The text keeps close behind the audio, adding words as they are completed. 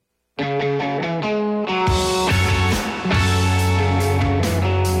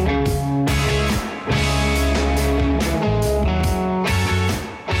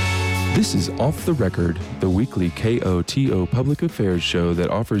This is Off the Record, the weekly KOTO public affairs show that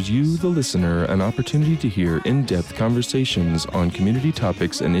offers you, the listener, an opportunity to hear in-depth conversations on community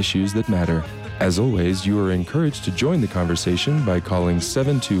topics and issues that matter. As always, you are encouraged to join the conversation by calling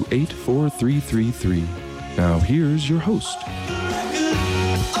 728-4333. Now here's your host.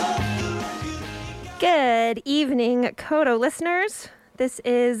 Good evening, KOTO listeners. This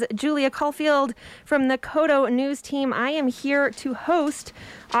is Julia Caulfield from the KOTO News team. I am here to host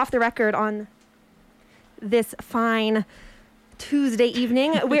Off the Record on this fine Tuesday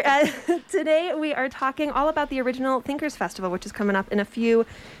evening. Today we are talking all about the Original Thinkers Festival, which is coming up in a few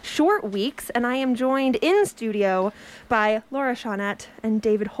short weeks. And I am joined in studio by Laura Shawnette and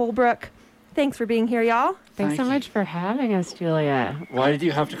David Holbrook. Thanks for being here, y'all. Thanks so much for having us, Julia. Why did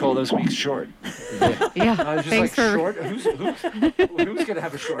you have to call those weeks short? Yeah, I was just thanks like, for... short? Who's going to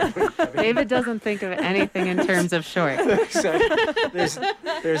have a short week? I mean, David doesn't think of anything in terms of short. there's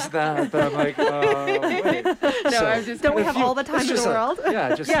that, but I'm like, wait. No, I'm just... Don't we have all the time in the world?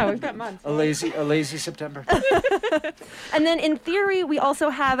 Yeah, we've got months. A lazy September. And then in theory, we also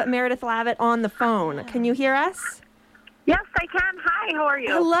have Meredith Lavitt on the phone. Can you hear us? Yes, I can. Hi, how are you?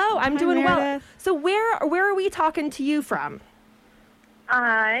 Hello, I'm doing well. Meredith. So where are we talking to you from?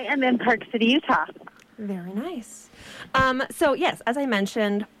 I am in Park City, Utah. Very nice. So yes, as I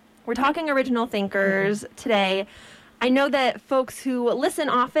mentioned, we're talking Original Thinkers today. I know that folks who listen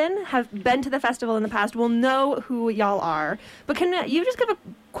often, have been to the festival in the past, will know who y'all are. But can you just give a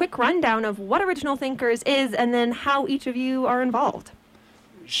quick rundown of what Original Thinkers is and then how each of you are involved?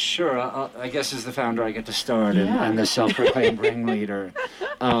 Sure. I guess as the founder, I get to start and the self-proclaimed ringleader.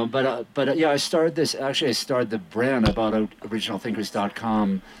 But I started this. Actually, I started the brand. I bought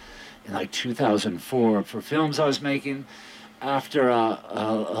originalthinkers.com in like 2004 for films I was making. After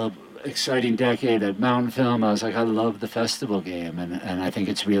a exciting decade at Mountain Film, I was like, I love the festival game, and I think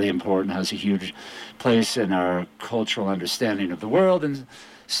it's really important. It has a huge place in our cultural understanding of the world, and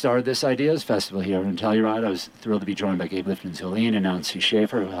started this Ideas Festival here in Telluride. I was thrilled to be joined by Gabe Lifton-Zolin and Nancy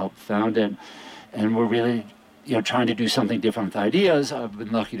Schaefer, who helped found it. And we're really, trying to do something different with ideas. I've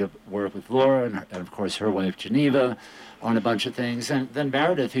been lucky to work with Laura and of course, her wife, Geneva, on a bunch of things. And then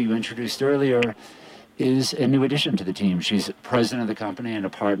Meredith, who you introduced earlier, is a new addition to the team. She's president of the company and a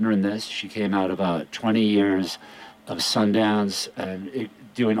partner in this. She came out of 20 years of Sundance and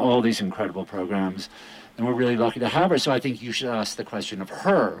doing all these incredible programs. And we're really lucky to have her. So I think you should ask the question of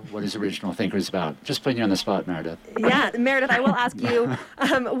her, what is Original Thinkers about? Just putting you on the spot, Meredith. Yeah, Meredith, I will ask you,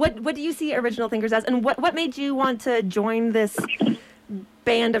 what do you see Original Thinkers as? And what made you want to join this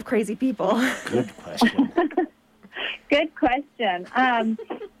band of crazy people? Good question. Good question.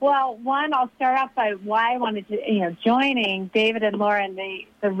 Well, one, I'll start off by why I wanted to, joining David and Laura and the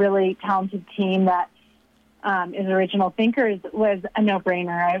really talented team that is Original Thinkers was a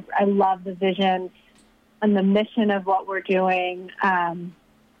no-brainer. I love the vision and the mission of what we're doing. And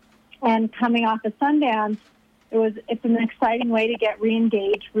coming off of Sundance, it's an exciting way to get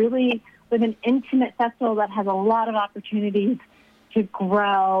re-engaged, really with an intimate festival that has a lot of opportunities to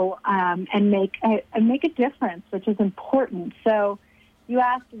grow and make a difference, which is important. So you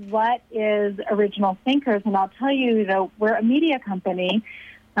asked, what is Original Thinkers? And I'll tell you, we're a media company.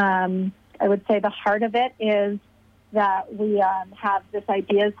 I would say the heart of it is that we have this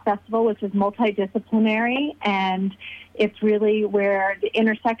Ideas Festival, which is multidisciplinary, and it's really where the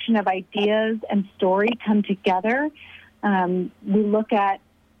intersection of ideas and story come together. We look at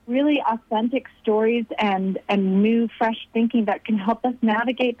really authentic stories and new, fresh thinking that can help us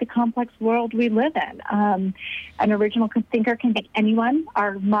navigate the complex world we live in. An original thinker can be anyone.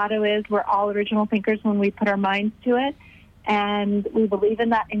 Our motto is we're all original thinkers when we put our minds to it, and we believe in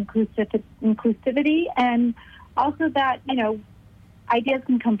that inclusivity and also that, ideas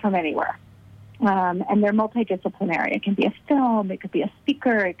can come from anywhere, and they're multidisciplinary. It can be a film, it could be a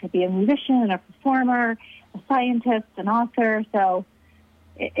speaker, it could be a musician, a performer, a scientist, an author. So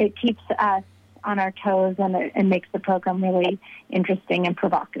it keeps us on our toes, and it makes the program really interesting and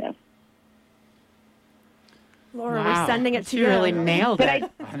provocative. Laura, Wow. we're sending it to you. Really nailed it.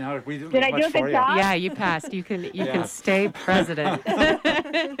 I know. Did I do a good job? Yeah, you passed. You can stay president.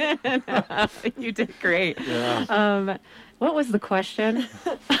 You did great. Yeah. What was the question?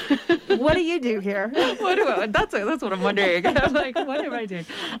 What do you do here? That's what I'm wondering. I'm like, what am I doing?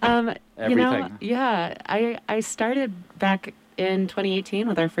 Everything. I started back in 2018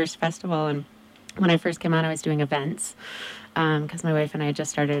 with our first festival, and when I first came on, I was doing events. Because my wife and I had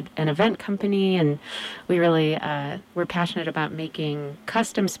just started an event company, and we really were passionate about making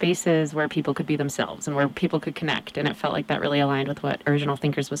custom spaces where people could be themselves and where people could connect, and it felt like that really aligned with what Original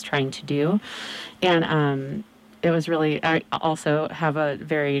Thinkers was trying to do. And it was really, I also have a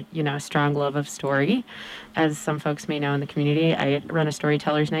very, strong love of story. As some folks may know in the community, I run a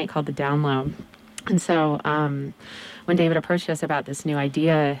storyteller's night called The Down Low. And so when David approached us about this new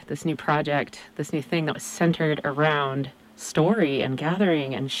idea, this new project, this new thing that was centered around story and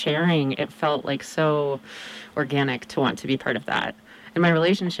gathering and sharing, it felt like so organic to want to be part of that. And my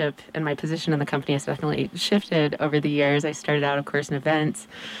relationship and my position in the company has definitely shifted over the years. I started out, of course, in events,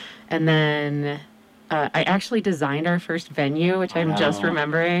 and then I actually designed our first venue, which I'm just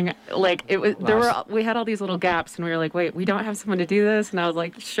remembering. Like, it was, we had all these little gaps, and we were like, wait, we don't have someone to do this? And I was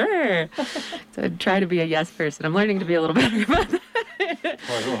like, sure. So I'd try to be a yes person. I'm learning to be a little better about that.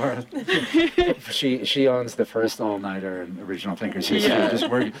 Poor Laura. She owns the first all-nighter in Original Thinkers. She's just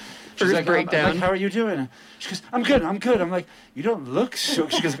working. She's like, breakdown. I'm like, how are you doing? She goes, I'm good. I'm like, you don't look so...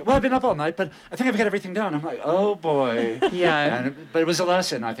 She goes, well, I've been up all night, but I think I've got everything down. I'm like, oh, boy. Yeah. But it was a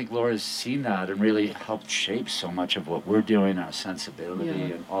lesson. I think Laura's seen that and really helped shape so much of what we're doing, our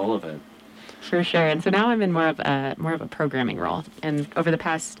sensibility and all of it. For sure. And so now I'm in more of a programming role. And over the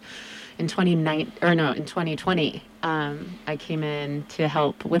past... In 2020, I came in to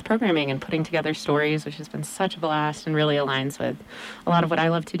help with programming and putting together stories, which has been such a blast and really aligns with a lot of what I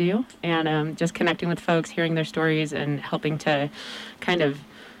love to do. And just connecting with folks, hearing their stories, and helping to kind of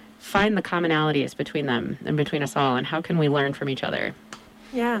find the commonalities between them and between us all, and how can we learn from each other.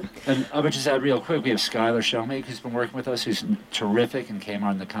 Yeah. And I would just add real quick, we have Skylar Shelmake, who's been working with us, who's terrific and came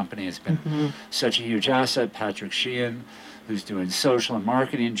on the company. It's been such a huge asset. Patrick Sheehan, who's doing social and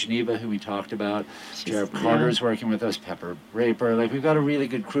marketing in Geneva, who we talked about. Jared Carter's working with us, Pepper Raper. Like, we've got a really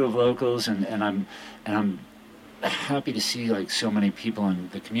good crew of locals, and I'm happy to see, like, so many people in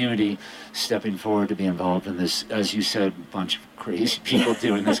the community stepping forward to be involved in this, as you said, bunch of crazy people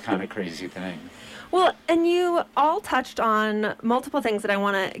doing this kind of crazy thing. Well, and you all touched on multiple things that I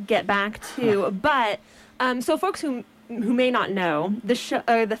want to get back to, but so folks who may not know,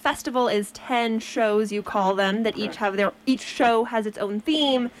 the festival is 10 shows, you call them, that each show has its own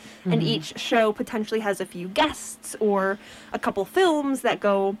theme, and each show potentially has a few guests or a couple films that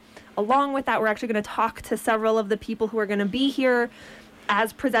go along with that. We're actually going to talk to several of the people who are going to be here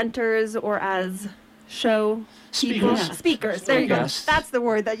as presenters or as show speakers. There you go. That's the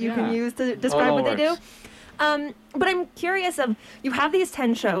word that you can use to describe what they do. But I'm curious of, you have these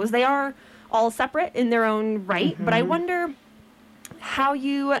 10 shows. They are all separate in their own right, but I wonder how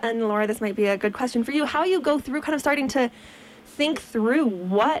you, and Laura, this might be a good question for you, how you go through kind of starting to think through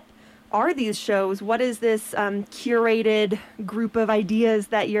what are these shows? What is this curated group of ideas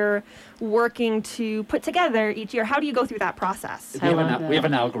that you're working to put together each year? How do you go through that process? We have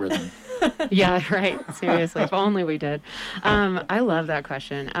an algorithm. Yeah, right. Seriously, if only we did. I love that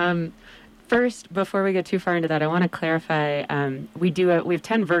question. First, before we get too far into that, I want to clarify, we have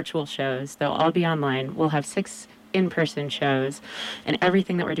 10 virtual shows. They'll all be online. We'll have 6 in-person shows, and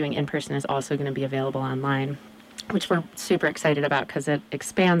everything that we're doing in person is also going to be available online, which we're super excited about because it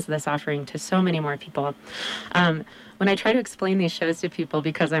expands this offering to so many more people. When I try to explain these shows to people,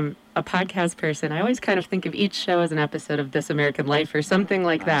 because I'm a podcast person, I always kind of think of each show as an episode of This American Life or something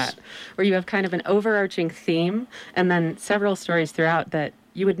like that, where you have kind of an overarching theme and then several stories throughout that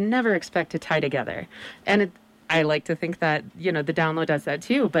you would never expect to tie together. And I like to think that, the Down Low does that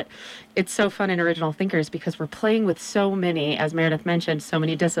too, but it's so fun in Original Thinkers because we're playing with so many, as Meredith mentioned, so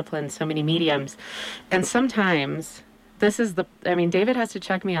many disciplines, so many mediums. And sometimes David has to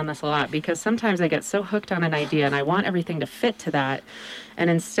check me on this a lot because sometimes I get so hooked on an idea and I want everything to fit to that. And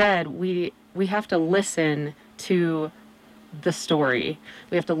instead we have to listen to the story.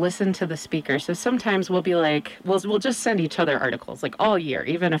 We have to listen to the speaker. So sometimes we'll be like, we'll just send each other articles like all year,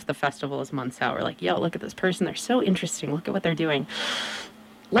 even if the festival is months out. We're like, yo, look at this person. They're so interesting. Look at what they're doing.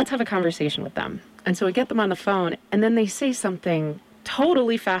 Let's have a conversation with them. And so we get them on the phone and then they say something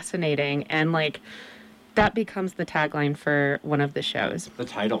totally fascinating. And like, that becomes the tagline for one of the shows. The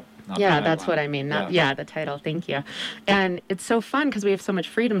title. That's what I mean. The title. Thank you. And it's so fun because we have so much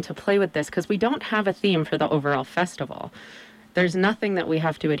freedom to play with this because we don't have a theme for the overall festival. There's nothing that we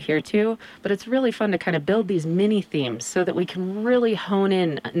have to adhere to, but it's really fun to kind of build these mini themes so that we can really hone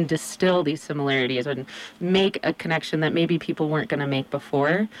in and distill these similarities and make a connection that maybe people weren't going to make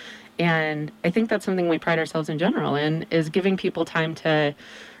before. And I think that's something we pride ourselves in general in, is giving people time to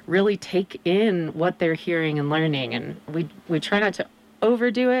really take in what they're hearing and learning. And we try not to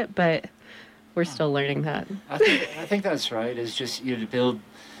overdo it, but we're still learning that. I think that's right. It's just to build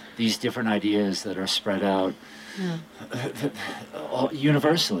these different ideas that are spread out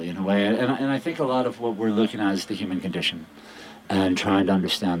universally in a way. And I think a lot of what we're looking at is the human condition and trying to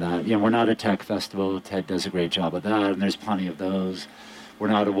understand that. We're not a tech festival. TED does a great job of that, and there's plenty of those. We're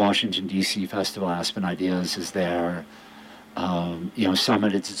not a Washington, D.C. festival. Aspen Ideas is there.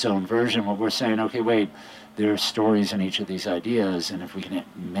 Summit, it's its own version. Where we're saying, okay, wait, there are stories in each of these ideas, and if we can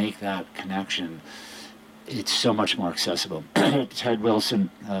make that connection, it's so much more accessible. Ted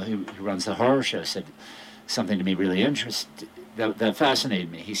Wilson, who runs the horror show, said something to me really interesting that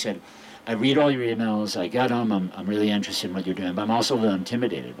fascinated me. He said, I read all your emails, I get them, I'm really interested in what you're doing, but I'm also a little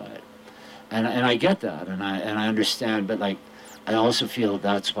intimidated by it. And I get that, and I understand, but like, I also feel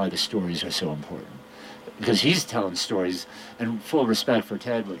that's why the stories are so important. Because he's telling stories, and full respect for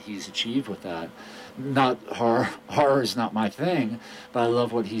Ted, what he's achieved with that. Not horror is not my thing, but I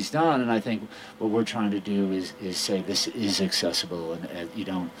love what he's done, and I think what we're trying to do is say this is accessible,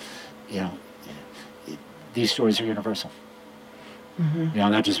 and these stories are universal. Mm-hmm.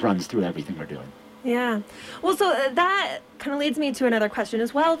 That just runs through everything we're doing. Yeah. Well, so that kind of leads me to another question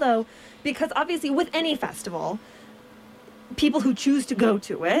as well, though, because obviously with any festival, people who choose to go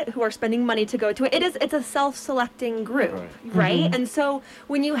to it, who are spending money to go to it, it's a self-selecting group, right? Mm-hmm. And so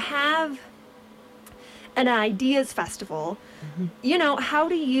when you have an ideas festival, how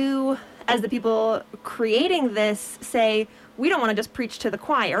do you, as the people creating this, say, we don't want to just preach to the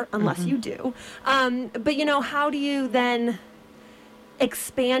choir, unless you do, but how do you then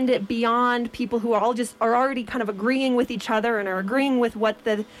expand it beyond people who are already kind of agreeing with each other and are agreeing with what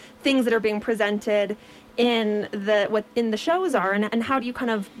the things that are being presented in the shows are, and how do you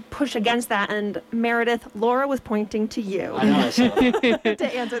kind of push against that? And Meredith, Laura was pointing to you to answer that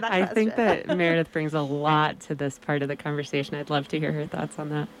question. I think that Meredith brings a lot to this part of the conversation. I'd love to hear her thoughts on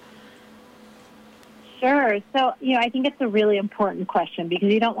that. Sure. So, I think it's a really important question,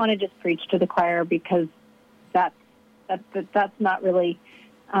 because you don't want to just preach to the choir, because that's not really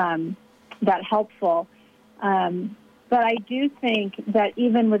that helpful. But I do think that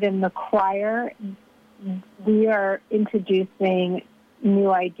even within the choir, we are introducing new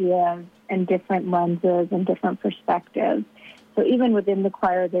ideas and different lenses and different perspectives. So even within the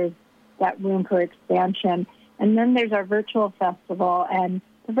choir, there's that room for expansion. And then there's our virtual festival, and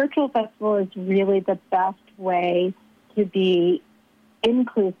the virtual festival is really the best way to be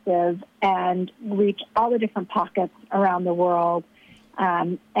inclusive and reach all the different pockets around the world.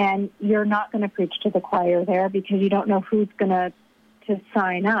 And you're not going to preach to the choir there, because you don't know who's going to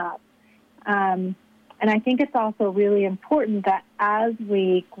sign up. And I think it's also really important that as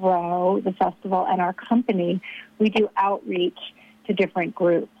we grow the festival and our company, we do outreach to different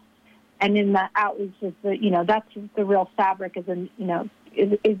groups. And in that outreach is that's the real fabric is in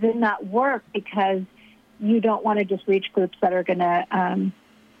that work, because you don't want to just reach groups that are going to,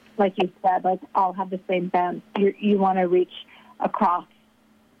 like you said, like all have the same bent. You want to reach across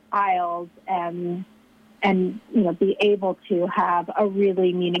aisles and be able to have a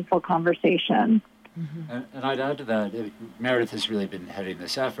really meaningful conversation. Mm-hmm. And I'd add to that, Meredith has really been heading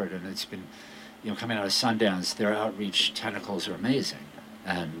this effort, and it's been, coming out of Sundance, their outreach tentacles are amazing,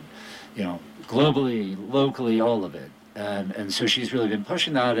 and globally, locally, all of it, and so she's really been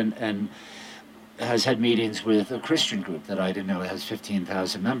pushing that, and has had meetings with a Christian group that I didn't know has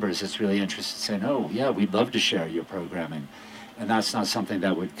 15,000 members that's really interested, saying, oh yeah, we'd love to share your programming, and that's not something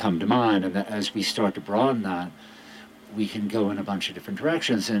that would come to mind, and that as we start to broaden that, we can go in a bunch of different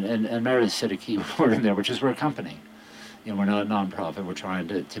directions. And Meredith said a key word in there, which is we're a company. We're not a nonprofit. We're trying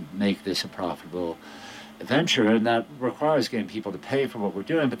to make this a profitable venture, and that requires getting people to pay for what we're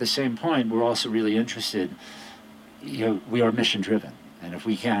doing. But at the same point, we're also really interested, we are mission driven. And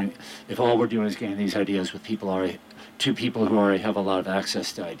if all we're doing is getting these ideas with people who already have a lot of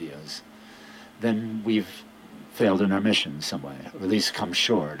access to ideas, then we've failed in our mission in some way, or at least come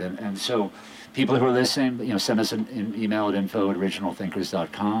short. And so people who are listening, send us an email at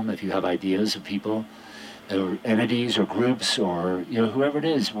info@originalthinkers.com if you have ideas of people or entities or groups or whoever it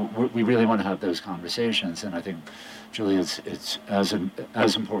is. We really want to have those conversations, and I think, Julie, it's as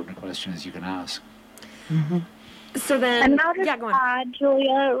important a question as you can ask. Mm-hmm. So then, and I'll just add,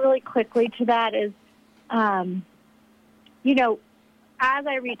 Julia, really quickly to that is, as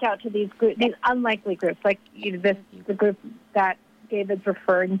I reach out to these unlikely groups, like the group that David's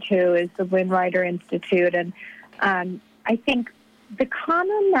referring to is the Windwriter Institute, and I think the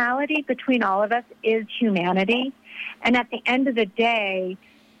commonality between all of us is humanity. And at the end of the day,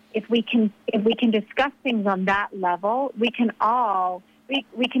 if we can discuss things on that level, we can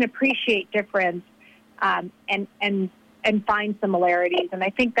appreciate difference and find similarities. And I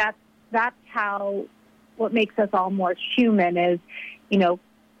think that's how what makes us all more human is,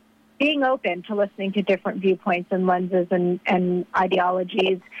 being open to listening to different viewpoints and lenses and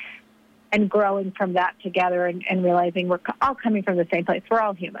ideologies, and growing from that together and realizing we're all coming from the same place. We're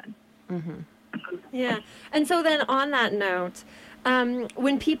all human. Mm-hmm. Yeah. And so then on that note,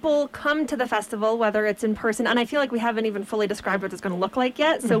 When people come to the festival, whether it's in person, and I feel like we haven't even fully described what it's going to look like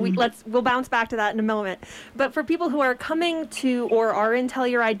yet, so we'll bounce back to that in a moment. But for people who are coming to or are in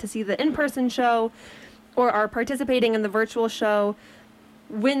Telluride to see the in-person show or are participating in the virtual show,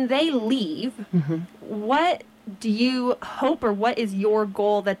 when they leave, what do you hope, or what is your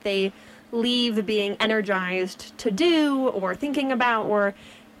goal that they leave being energized to do or thinking about or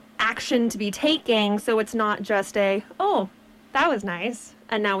action to be taking, so it's not just that was nice,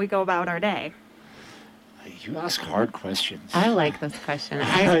 and now we go about our day? You ask hard questions. I like this question.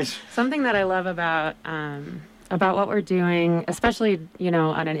 Something that I love about what we're doing, especially,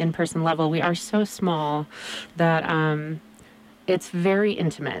 on an in-person level, we are so small that it's very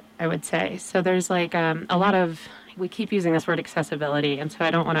intimate, I would say. So there's like a lot of, we keep using this word accessibility, and so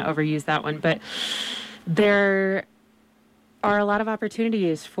I don't want to overuse that one, but there are a lot of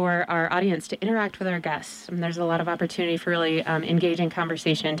opportunities for our audience to interact with our guests. And there's a lot of opportunity for really engaging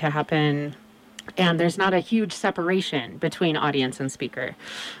conversation to happen. And there's not a huge separation between audience and speaker.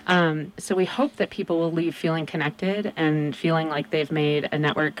 So we hope that people will leave feeling connected and feeling like they've made a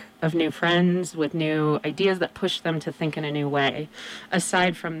network of new friends with new ideas that push them to think in a new way,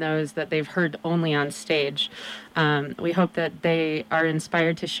 aside from those that they've heard only on stage. We hope that they are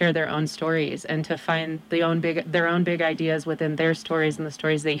inspired to share their own stories and to find their own big ideas within their stories and the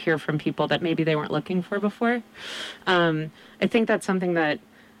stories they hear from people that maybe they weren't looking for before. I think that's something that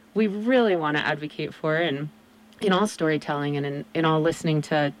we really want to advocate for, and in all storytelling and in all listening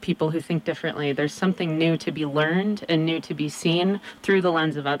to people who think differently, there's something new to be learned and new to be seen through the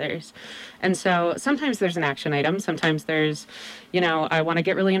lens of others. And so sometimes there's an action item. Sometimes there's, I want to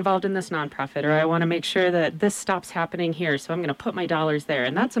get really involved in this nonprofit, or I want to make sure that this stops happening here, so I'm going to put my dollars there.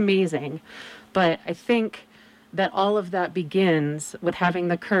 And that's amazing. But I think that all of that begins with having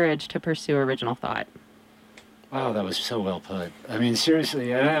the courage to pursue original thought. Wow, that was so well put. I mean,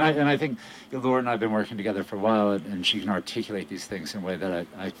 seriously, and I think Laura and I have been working together for a while, and she can articulate these things in a way that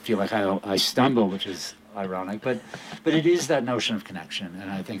I feel like I stumble, which is ironic. But it is that notion of connection, and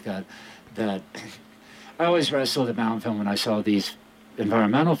I think that I always wrestled at Mountain Film when I saw these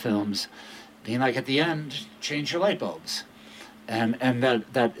environmental films, being like, at the end, change your light bulbs, and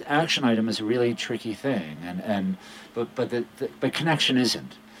that action item is a really tricky thing, but connection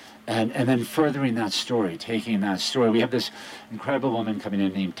isn't. And then furthering that story, taking that story. We have this incredible woman coming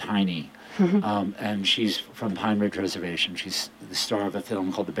in named Tiny, and she's from Pine Ridge Reservation. She's the star of a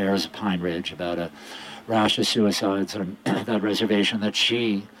film called The Bears of Pine Ridge about a rash of suicides on that reservation that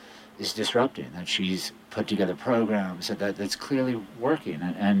she is disrupting, that she's put together programs that's clearly working.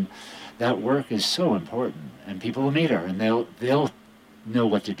 And that work is so important. And people will meet her, and they'll know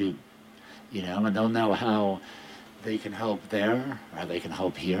what to do, and they'll know how they can help there, or they can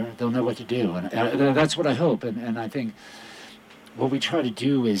help here. They'll know what to do, and that's what I hope. And I think what we try to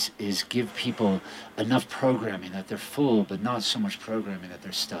do is give people enough programming that they're full, but not so much programming that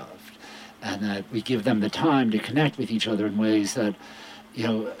they're stuffed, and that we give them the time to connect with each other in ways that,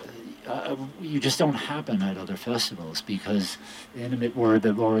 you just don't happen at other festivals, because the intimate word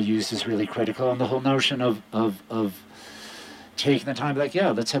that Laura used is really critical, and the whole notion of taking the time, like,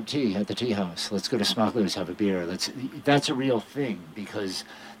 let's have tea at the tea house. Let's go to Smuggler's, have a beer. That's a real thing, because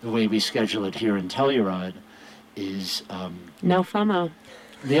the way we schedule it here in Telluride is... no FOMO.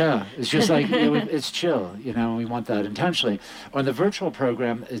 Yeah, it's just like, it's chill, we want that intentionally. On the virtual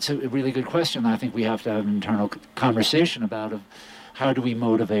program, it's a really good question. I think we have to have an internal conversation about of how do we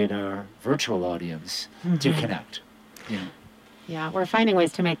motivate our virtual audience to connect. Yeah, we're finding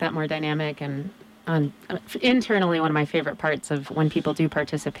ways to make that more dynamic, and internally, one of my favorite parts of when people do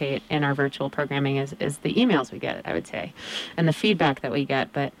participate in our virtual programming is the emails we get, I would say, and the feedback that we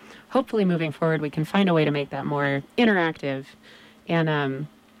get. But hopefully moving forward, we can find a way to make that more interactive. And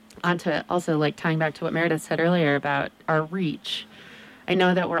onto also, like, tying back to what Meredith said earlier about our reach. I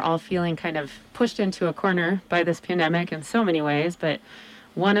know that we're all feeling kind of pushed into a corner by this pandemic in so many ways, but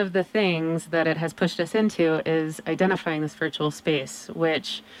one of the things that it has pushed us into is identifying this virtual space,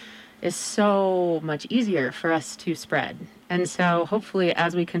 which is so much easier for us to spread. And so hopefully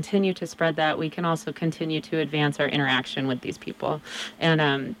as we continue to spread that, we can also continue to advance our interaction with these people,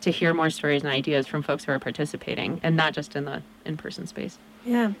 and to hear more stories and ideas from folks who are participating, and not just in the in-person space.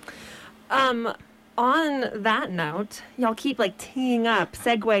 Yeah. On that note, y'all keep teeing up,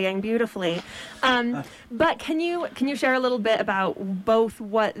 segueing beautifully. But can you share a little bit about both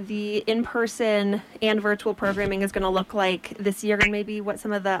what the in-person and virtual programming is going to look like this year, and maybe what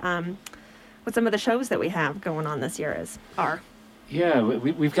some of the shows that we have going on this year are? Yeah,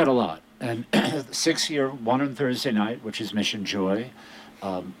 we've got a lot. And 6 year, one on Thursday night, which is Mission Joy.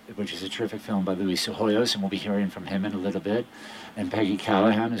 which is a terrific film by Luis Hoyos, and we'll be hearing from him in a little bit. And Peggy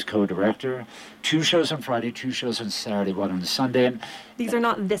Callahan is co-director. 2 shows on Friday, 2 shows on Saturday, 1 on Sunday. And These are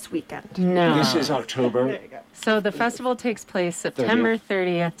not this weekend. No. this is October. There you go. So the festival takes place September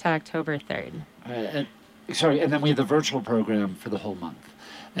 30th to October 3rd. And then we have the virtual program for the whole month.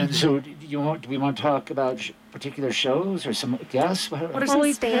 And so, do we want to talk about particular shows or some guests? What are Well, some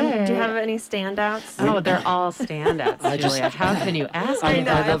we do you could. have any standouts? Oh, they're all standouts, I just- Julia. How can you ask I me know,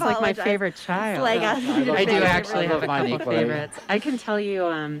 that? I That's like my apologize. favorite child. Like, I do actually have a mine couple equally. favorites. I can tell you,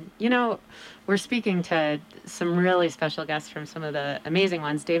 we're speaking to some really special guests from some of the amazing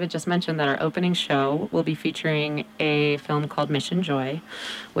ones. David just mentioned that our opening show will be featuring a film called Mission Joy,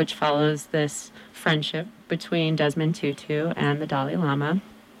 which follows this friendship between Desmond Tutu and the Dalai Lama.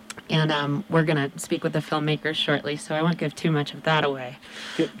 And we're going to speak with the filmmakers shortly, so I won't give too much of that away.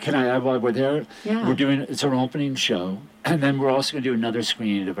 Can I add while we're there? Yeah. It's our opening show, and then we're also going to do another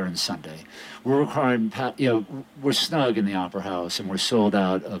screening of it on Sunday. We're requiring, we're snug in the Opera House, and we're sold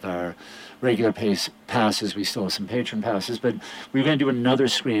out of our regular passes. We still have some patron passes, but we're going to do another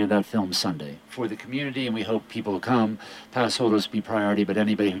screening of that film Sunday for the community, and we hope people will come. Pass holders be priority, but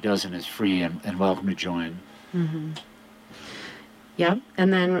anybody who doesn't is free and welcome to join. Mm-hmm. Yep,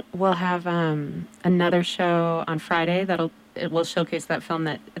 and then we'll have another show on Friday it will showcase that film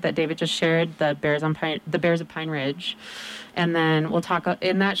that David just shared, the Bears of Pine Ridge, and then we'll talk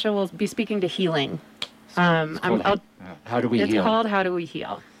in that show. We'll be speaking to healing. How do we It's heal? called How Do We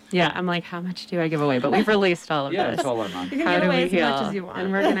Heal? Yeah, I'm like, how much do I give away? But we've released all of Yeah, this. it's all on. You can How give do away we as heal? much as you want.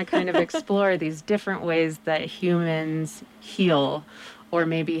 And we're going to kind of explore these different ways that humans heal, or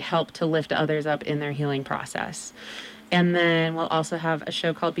maybe help to lift others up in their healing process. And then we'll also have a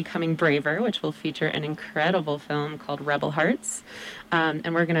show called Becoming Braver, which will feature an incredible film called Rebel Hearts.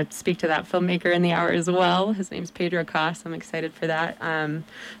 And we're going to speak to that filmmaker in the hour as well. His name's Pedro Cos. I'm excited for that.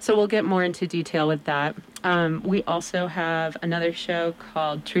 So we'll get more into detail with that. We also have another show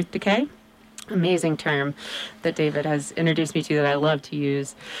called Truth Decay. Amazing term that David has introduced me to that I love to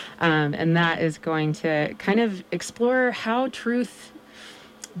use. And that is going to kind of explore how truth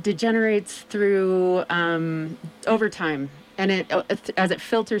degenerates through over time, and as it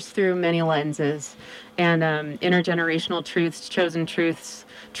filters through many lenses, and intergenerational truths, chosen truths.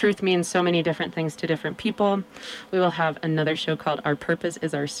 Truth means so many different things to different people. We will have another show called Our Purpose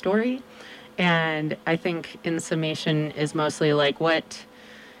is Our Story, and I think in summation is mostly like, what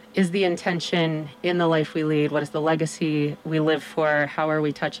is the intention in the life we lead? What is the legacy we live for? How are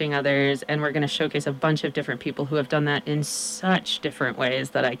we touching others? And we're going to showcase a bunch of different people who have done that in such different ways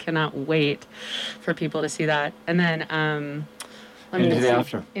that I cannot wait for people to see that. And then Into the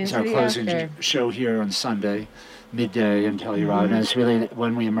After. It's our closing show here on Sunday, midday in Telluride. And it's really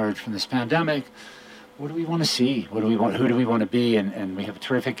when we emerge from this pandemic, what do we want to see? Who do we want to be? And we have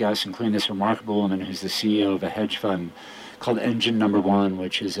terrific guests, including this remarkable woman who's the CEO of a hedge fund called Engine Number One,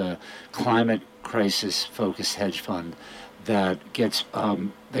 which is a climate crisis-focused hedge fund that gets,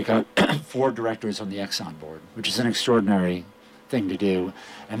 they got 4 directors on the Exxon board, which is an extraordinary thing to do.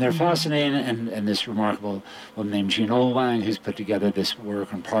 And they're fascinating, and this remarkable woman named Jean Olwang, who's put together this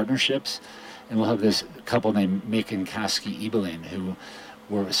work on partnerships. And we'll have this couple named Mick and Kasky Ebeling, who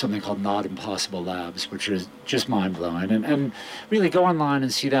were something called Not Impossible Labs, which is just mind-blowing. And really go online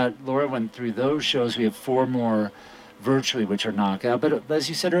and see that. Laura went through those shows. We have 4 more virtually, which are knockout. But as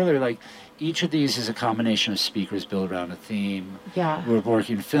you said earlier, like, each of these is a combination of speakers built around a theme. Yeah. We're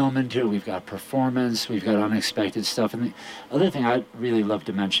working film into it. We've got performance. We've got unexpected stuff. And the other thing I'd really love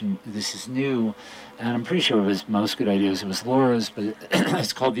to mention, this is new, and I'm pretty sure it was most good ideas. It was Laura's, but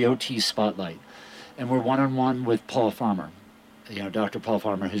it's called the OT Spotlight. And we're one-on-one with Paul Farmer, Dr. Paul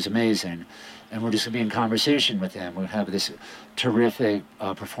Farmer, who's amazing. And we're just going to be in conversation with him. We'll have this terrific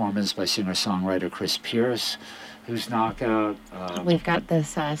performance by singer-songwriter Chris Pierce, who's knockout. We've got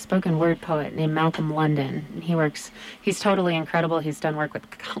this spoken word poet named Malcolm London. And he's totally incredible. He's done work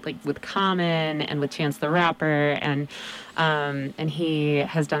with Common and with Chance the Rapper, and he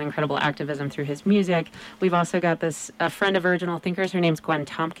has done incredible activism through his music. We've also got a friend of Original Thinkers. Her name's Gwen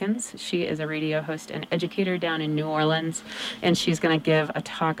Tompkins. She is a radio host and educator down in New Orleans, and she's going to give a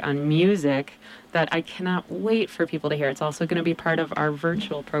talk on music that I cannot wait for people to hear. It's also going to be part of our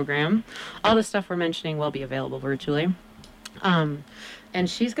virtual program. All the stuff we're mentioning will be available virtually. And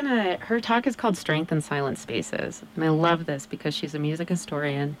her talk is called Strength in Silent Spaces. And I love this because she's a music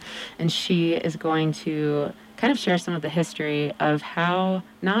historian, and she is going to kind of share some of the history of how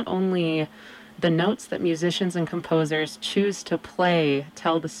not only the notes that musicians and composers choose to play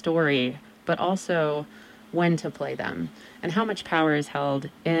tell the story, but also when to play them and how much power is held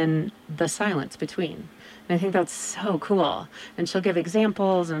in the silence between. And I think that's so cool. And she'll give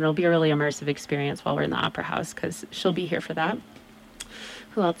examples, and it'll be a really immersive experience while we're in the Opera House, because she'll be here for that.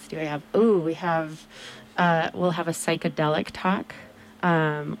 Who else do I have? Oh, we'll have a psychedelic talk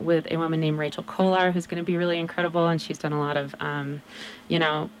with a woman named Rachel Kolar, who's going to be really incredible. And she's done a lot of,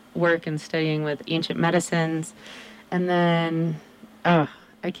 work and studying with ancient medicines. And then, I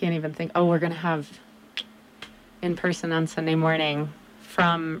can't even think. Oh, we're going to have in person on Sunday morning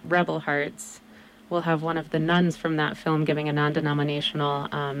from Rebel Hearts. We'll have one of the nuns from that film giving a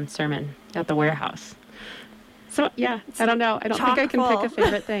non-denominational sermon at the warehouse. So, yeah, I don't know. I don't think I can pick a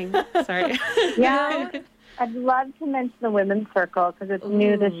favorite thing. Sorry. Yeah, I'd love to mention the Women's Circle because it's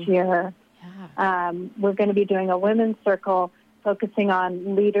new this year. Yeah. We're going to be doing a Women's Circle focusing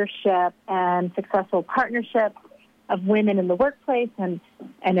on leadership and successful partnerships of women in the workplace and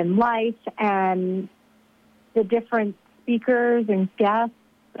in life, and the different speakers and guests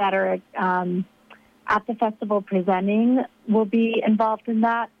that are at the festival presenting will be involved in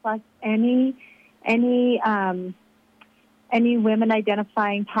that, plus any women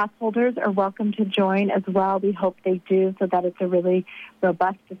identifying pass holders are welcome to join as well. We hope they do, so that it's a really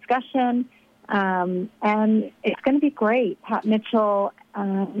robust discussion. And it's going to be great. Pat Mitchell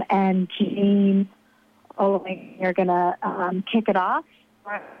and Jean Oling are going to kick it off.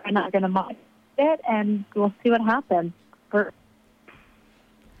 We're not going to moderate it, and we'll see what happens.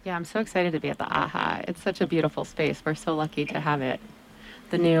 Yeah, I'm so excited to be at the AHA. It's such a beautiful space. We're so lucky to have it.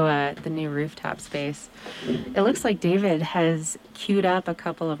 The new rooftop space. It looks like David has queued up a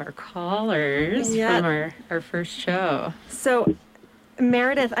couple of our callers from our first show. So,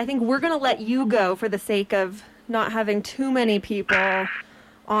 Meredith, I think we're going to let you go for the sake of not having too many people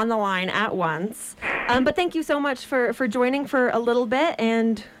on the line at once. But thank you so much for joining for a little bit,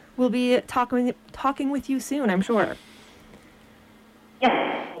 and we'll be talking with you soon, I'm sure. Yeah.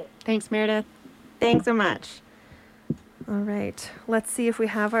 Thanks, Meredith. Thanks so much. All right, let's see if we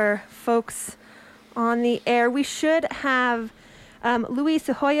have our folks on the air. We should have Luis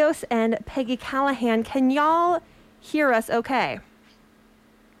Hoyos and Peggy Callahan. Can y'all hear us okay?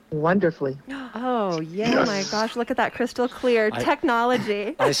 Wonderfully. Oh, yeah. Oh my gosh, look at that crystal clear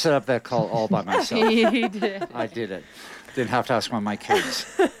technology. I set up that call all by myself. You did. I did it. Didn't have to ask one of my kids.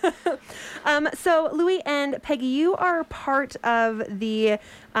 So, Louis and Peggy, you are part of the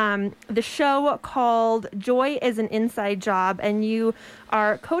show called Joy is an Inside Job, and you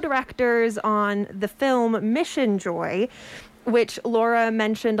are co-directors on the film Mission Joy, which Laura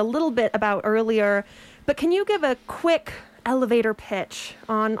mentioned a little bit about earlier. But can you give a quick elevator pitch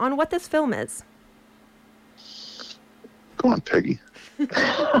on what this film is? Go on, Peggy.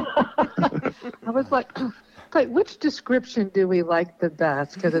 I was like, which description do we like the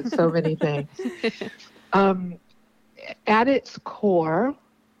best? Because it's so many things. At its core,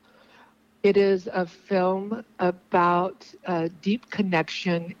 it is a film about deep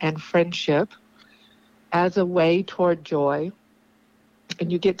connection and friendship as a way toward joy. And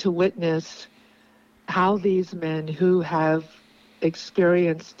you get to witness how these men who have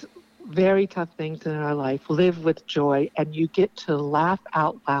experienced very tough things in our life live with joy, and you get to laugh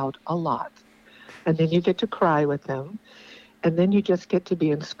out loud a lot. And then you get to cry with them. And then you just get to be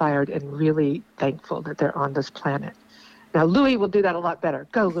inspired and really thankful that they're on this planet. Now, Louis will do that a lot better.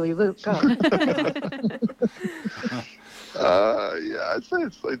 Go, Louis, go. I'd say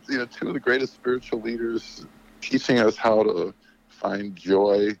it's like, two of the greatest spiritual leaders teaching us how to find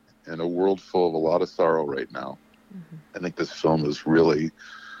joy in a world full of a lot of sorrow right now. Mm-hmm. I think this film is really,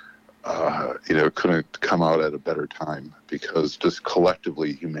 couldn't come out at a better time, because just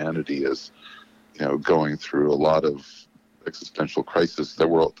collectively humanity is, going through a lot of existential crisis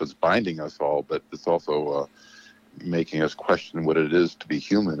that's binding us all, but it's also making us question what it is to be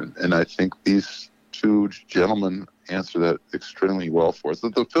human. And I think these two gentlemen answer that extremely well for us.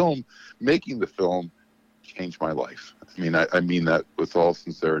 The making the film changed my life. I mean that with all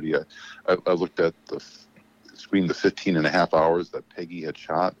sincerity. I looked at the screen, the 15 and a half hours that Peggy had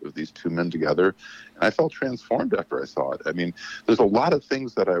shot of these two men together, and I felt transformed after I saw it. There's a lot of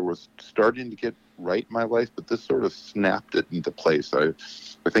things that I was starting to get right in my life, but this sort of snapped it into place. I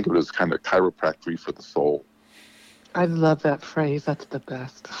think it was kind of chiropractic for the soul. I love that phrase. That's the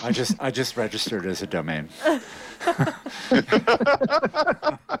best. I just registered as a domain.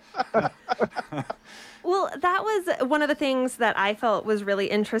 Well, that was one of the things that I felt was really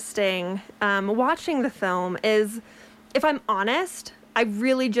interesting watching the film is, if I'm honest, I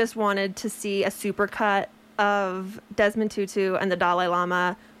really just wanted to see a supercut of Desmond Tutu and the Dalai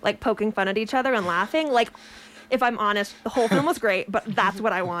Lama poking fun at each other and laughing. If I'm honest, the whole film was great, but that's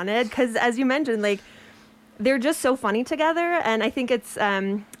what I wanted. Because as you mentioned, they're just so funny together. And I think it's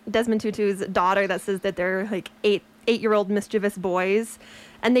Desmond Tutu's daughter that says that they're like eight-year-old mischievous boys,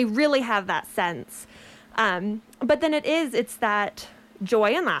 and they really have that sense. But then it's that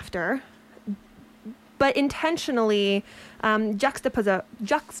joy and laughter, but intentionally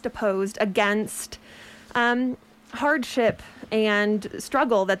juxtaposed against hardship and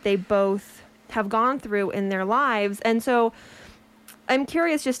struggle that they both have gone through in their lives. And so I'm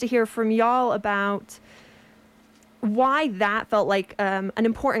curious just to hear from y'all about why that felt like an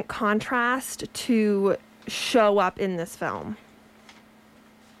important contrast to show up in this film.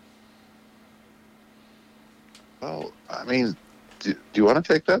 Well, I mean, do you want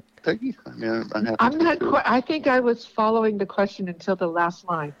to take that, Peggy? I mean, I'm not quite. I think I was following the question until the last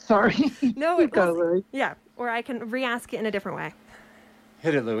line. Sorry. No, you go, Louie. Yeah, or I can re-ask it in a different way.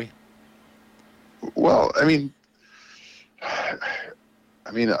 Hit it, Louie. Well, I think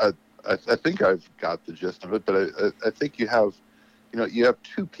I've got the gist of it, but I think you have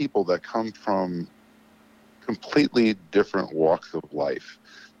two people that come from completely different walks of life.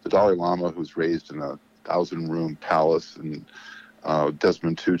 The Dalai Lama, who's raised in a 1,000-room palace, and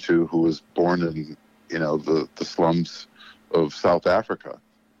Desmond Tutu, who was born in the slums of South Africa.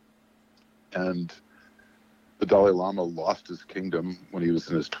 And the Dalai Lama lost his kingdom when he was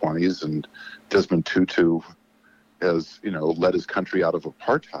in his 20s, and Desmond Tutu has led his country out of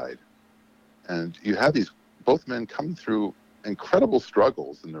apartheid. And you have these both men coming through incredible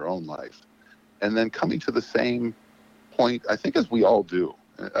struggles in their own life, and then coming to the same point, I think, as we all do.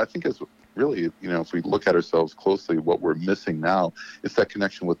 I think as really, if we look at ourselves closely, what we're missing now is that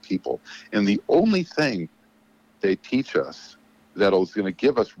connection with people. And the only thing they teach us that is going to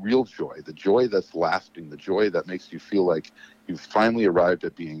give us real joy, the joy that's lasting, the joy that makes you feel like you've finally arrived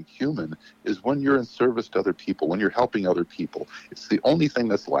at being human, is when you're in service to other people, when you're helping other people. It's the only thing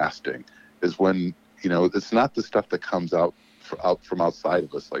that's lasting, is when, it's not the stuff that comes out from outside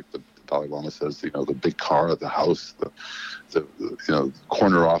of us, like the Dalai Lama says, the big car, the house, the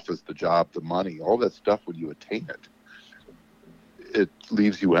corner office, the job, the money, all that stuff. When you attain it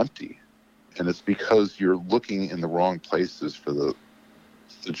leaves you empty, and it's because you're looking in the wrong places for the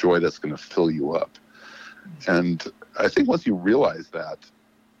joy that's going to fill you up. And I think once you realize that,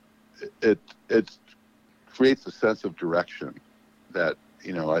 it creates a sense of direction that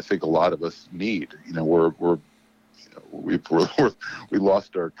I think a lot of us need. We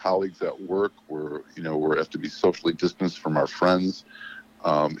lost our colleagues at work. We have to be socially distanced from our friends.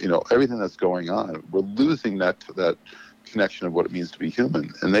 Everything that's going on, we're losing that connection of what it means to be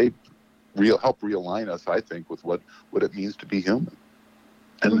human. And they help realign us, I think, with what it means to be human.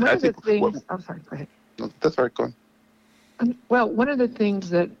 And I think I'm sorry. Go ahead. No, that's all right. Go on. Well, one of the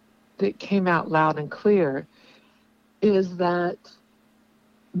things that came out loud and clear is that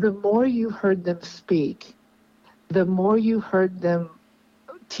the more you heard them speak, the more you heard them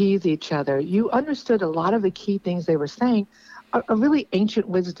tease each other, you understood a lot of the key things they were saying are really ancient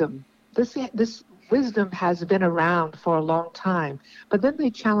wisdom. This wisdom has been around for a long time, but then they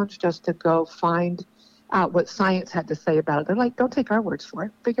challenged us to go find out what science had to say about it. They're like, don't take our words for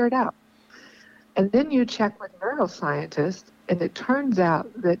it, figure it out. And then you check with neuroscientists, and it turns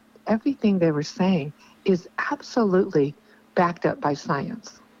out that everything they were saying is absolutely backed up by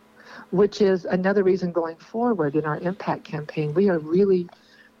science, which is another reason going forward in our impact campaign, we are really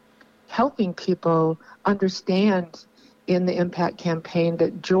helping people understand in the impact campaign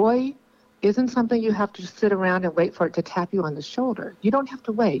that joy isn't something you have to sit around and wait for it to tap you on the shoulder. You don't have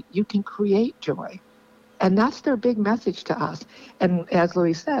to wait. You can create joy. And that's their big message to us. And as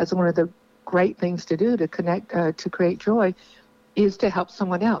Louie says, one of the great things to do to connect, to create joy is to help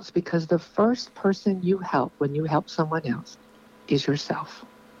someone else, because the first person you help when you help someone else is yourself.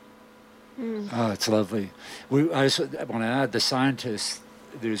 Oh, it's lovely. I want to add, the scientists,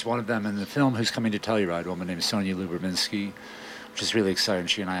 there's one of them in the film who's coming to Telluride, a woman named Sonia Luberminski, which is really exciting.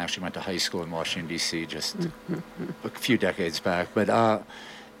 She and I actually went to high school in Washington, D.C. just a few decades back. But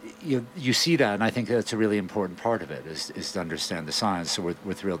you see that, and I think that's a really important part of it, is to understand the science. So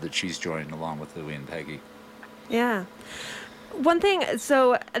we're thrilled that she's joining along with Louie and Peggy. Yeah. One thing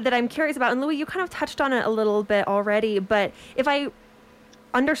that I'm curious about, and Louie, you kind of touched on it a little bit already, but if I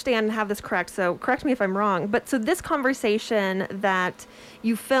understand and have this correct, so correct me if I'm wrong, but so this conversation that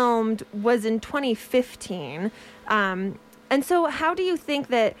you filmed was in 2015. And so how do you think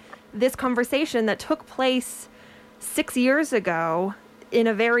that this conversation that took place 6 years ago in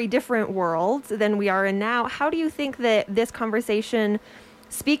a very different world than we are in now, how do you think that this conversation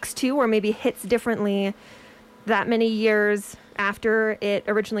speaks to or maybe hits differently that many years after it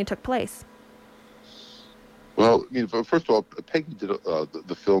originally took place? Well, first of all, Peggy did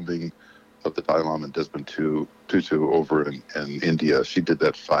the filming the Dalai Lama and Desmond Tutu over in India. She did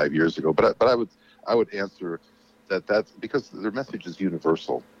that 5 years ago. But I would answer that that's because their message is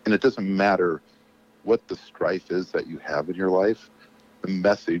universal, and it doesn't matter what the strife is that you have in your life. The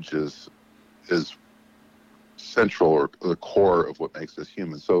message is central or the core of what makes us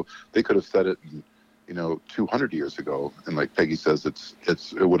human. So they could have said it, 200 years ago, and like Peggy says, it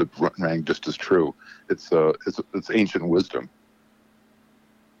would have rang just as true. It's ancient wisdom.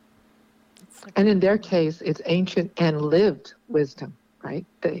 And in their case, it's ancient and lived wisdom, right?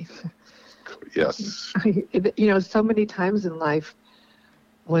 Yes. So many times in life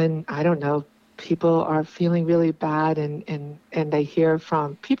when, I don't know, people are feeling really bad and they hear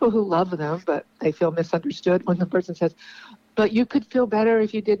from people who love them, but they feel misunderstood when the person says, but you could feel better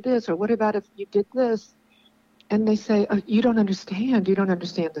if you did this, or what about if you did this? And they say, oh, you don't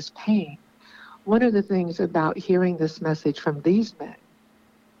understand this pain. One of the things about hearing this message from these men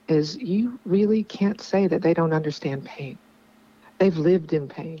is you really can't say that they don't understand pain. They've lived in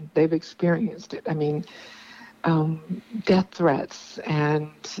pain. They've experienced it. I mean, death threats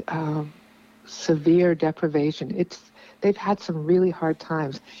and severe deprivation. They've had some really hard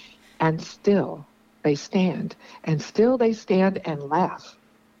times, and still they stand. And still they stand and laugh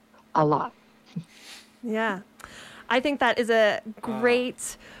a lot. Yeah. I think that is a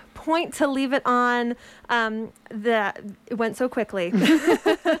great point to leave it on. That it went so quickly.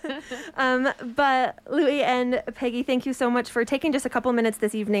 But Louie and Peggy, thank you so much for taking just a couple minutes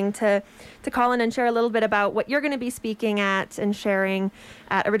this evening to call in and share a little bit about what you're going to be speaking at and sharing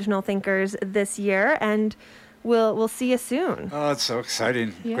at Original Thinkers this year. And we'll see you soon. Oh, it's so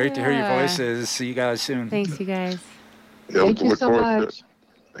exciting. Yeah. Great to hear your voices. See you guys soon. Thanks, you guys. Yeah, Thank you look so forward to much. it.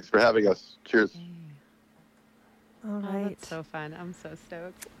 Thanks for having us. Cheers. All Oh, right. that's so fun. I'm so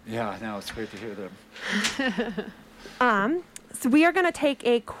stoked. Yeah, no, it's great to hear them. So we are going to take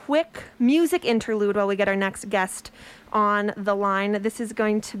a quick music interlude while we get our next guest on the line. This is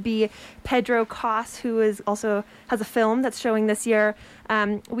going to be Pedro Cos, who has a film that's showing this year.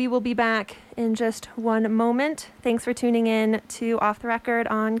 We will be back in just one moment. Thanks for tuning in to Off the Record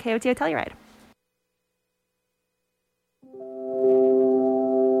on KOTO Telluride.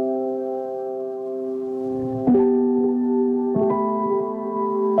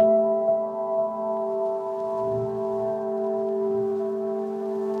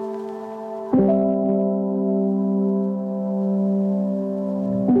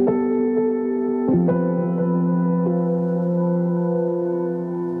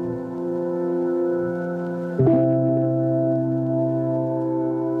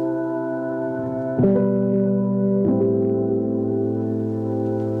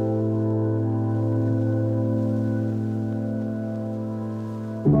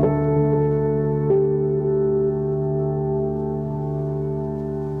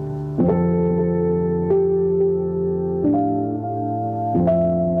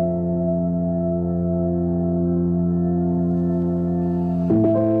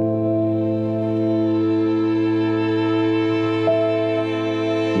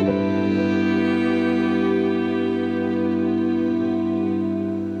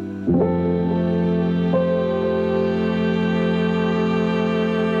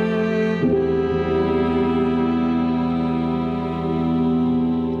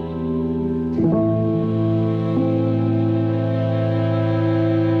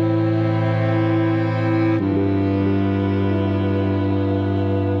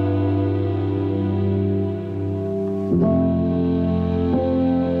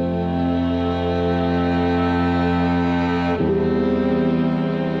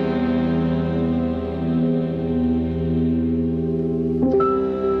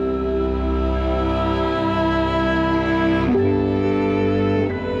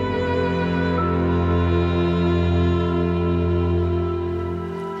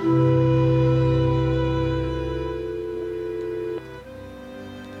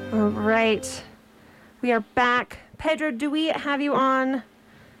 right. We are back. Pedro, do we have you on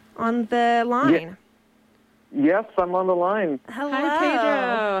the line? Yes, I'm on the line. Hello. Hi,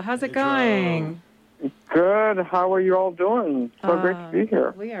 Pedro. How's it going? Good. How are you all doing? So great to be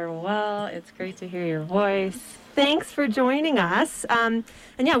here. We are well. It's great to hear your voice. Thanks for joining us. And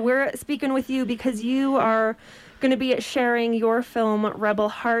yeah, we're speaking with you because you are going to be sharing your film Rebel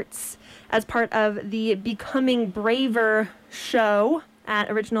Hearts as part of the Becoming Braver show at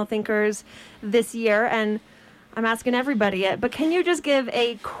Original Thinkers this year. And I'm asking everybody it, but can you just give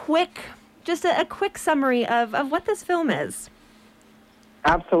a quick summary of what this film is?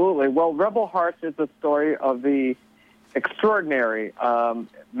 Absolutely. Well, Rebel Hearts is the story of the extraordinary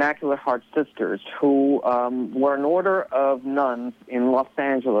Immaculate Heart Sisters, who were an order of nuns in Los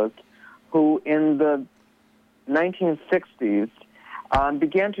Angeles who in the 1960s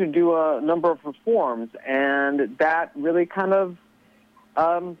began to do a number of reforms, and that really kind of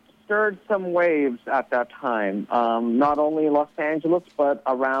stirred some waves at that time, not only in Los Angeles, but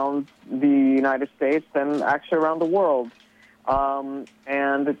around the United States and actually around the world.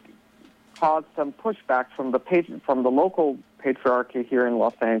 And it caused some pushback from the local patriarchy here in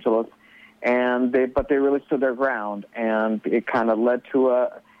Los Angeles, but they really stood their ground, and it kind of led to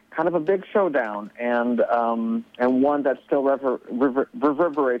a big showdown, and one that still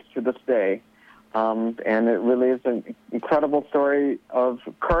reverberates to this day. And it really is an incredible story of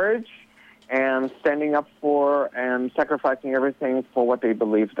courage and standing up for and sacrificing everything for what they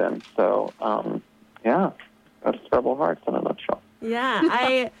believed in. So, that's Rebel Hearts in a nutshell. Yeah,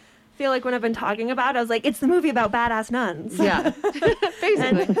 I feel like when I've been talking about it, I was like, it's the movie about badass nuns. Yeah,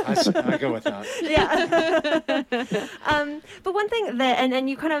 basically. I go with that. Yeah. But one thing that, and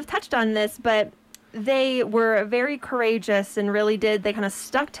you kind of touched on this, but they were very courageous and really they kind of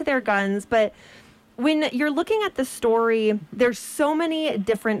stuck to their guns. But when you're looking at the story, there's so many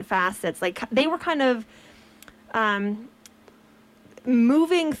different facets. Like, they were kind of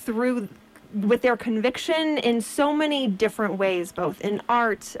moving through with their conviction in so many different ways, both in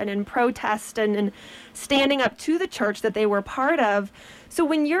art and in protest and in standing up to the church that they were part of. So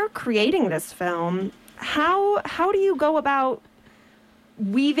when you're creating this film, how do you go about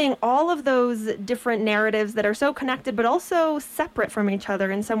weaving all of those different narratives that are so connected but also separate from each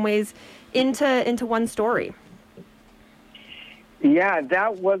other in some ways into one story? Yeah,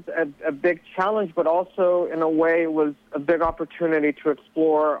 that was a big challenge, but also in a way was a big opportunity to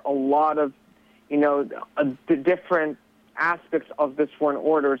explore a lot of, the different aspects of this one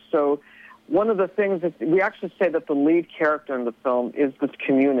order. So one of the things is we actually say that the lead character in the film is this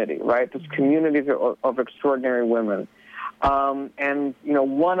community, right? This community of extraordinary women. And,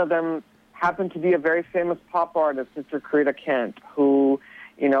 one of them happened to be a very famous pop artist, Sister Coretta Kent, who,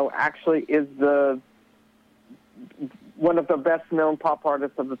 actually is one of the best-known pop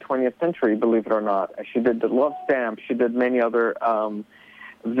artists of the 20th century, believe it or not. She did the Love Stamp. She did many other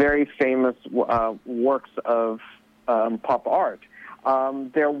very famous works of pop art.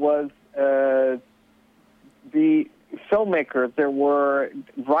 There was the filmmakers. There were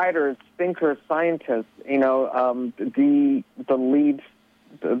writers, thinkers, scientists. The lead,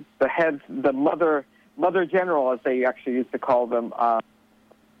 the heads, the mother general, as they actually used to call them,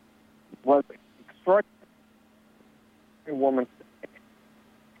 was extraordinary woman.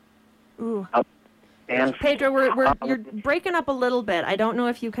 Ooh. And Pedro, you're breaking up a little bit. I don't know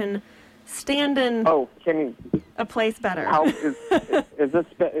if you can stand in a place better. Is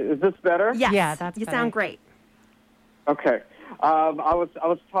this better? Yes. Yeah, that's you better. sound great. Okay. I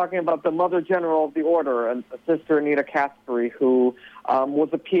was talking about the Mother General of the Order, Sister Anita Caspary, who was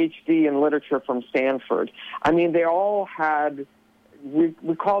a PhD in literature from Stanford. I mean, they all had, we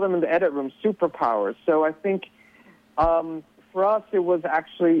call them in the edit room, superpowers. So I think for us, it was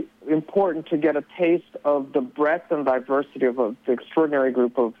actually important to get a taste of the breadth and diversity of the extraordinary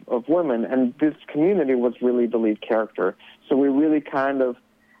group of women, and this community was really the lead character. So we really kind of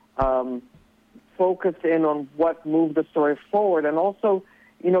focused in on what moved the story forward, and also,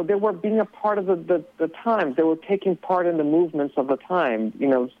 they were being a part of the times. They were taking part in the movements of the time.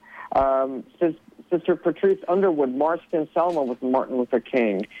 Sister Patrice Underwood marched in Selma with Martin Luther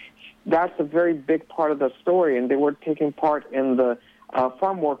King. That's a very big part of the story, and they were taking part in the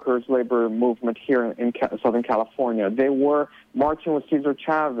farm workers' labor movement here in Southern California. They were marching with Cesar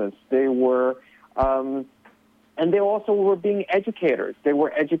Chavez. They were, and they also were being educators. They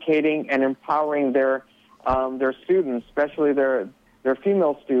were educating and empowering their students, especially their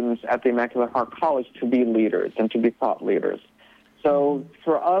female students at the Immaculate Heart College, to be leaders and to be thought leaders. So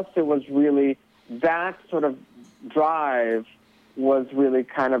for us, it was really that sort of drive was really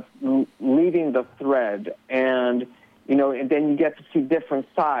kind of leading the thread, and and then you get to see different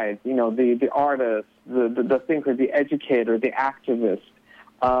sides. The artist, the thinker, the educator, the activist,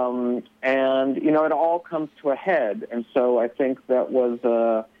 and it all comes to a head. And so I think but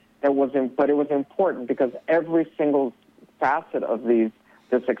it was important because every single facet of this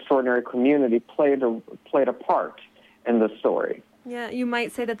extraordinary community played a part in the story. Yeah, you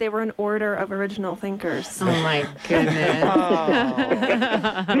might say that they were an order of original thinkers. Oh, my goodness.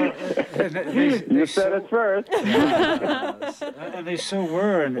 You said it first. Yes. And they so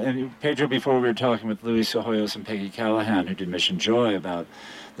were. And Pedro, before we were talking with Luis Hoyos and Peggy Callahan, who did Mission Joy, about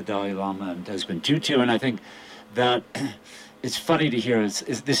the Dalai Lama and Desmond Tutu. And I think that it's funny to hear,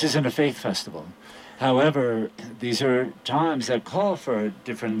 this isn't a faith festival. However, these are times that call for a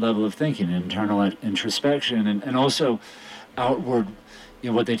different level of thinking, internal introspection, and also outward,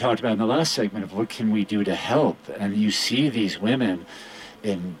 what they talked about in the last segment of what can we do to help. And you see these women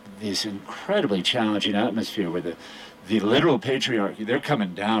in this incredibly challenging atmosphere where the literal patriarchy, they're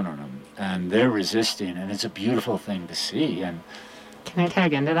coming down on them and they're resisting, and it's a beautiful thing to see. And can I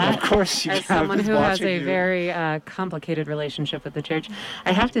tag into that? Of course you can. As someone who has a very complicated relationship with the church,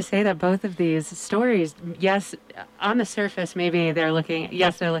 I have to say that both of these stories, yes, on the surface, maybe they're looking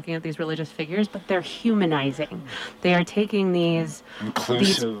at these religious figures, but they're humanizing. They are taking these...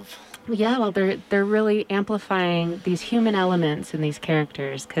 Inclusive. They're really amplifying these human elements in these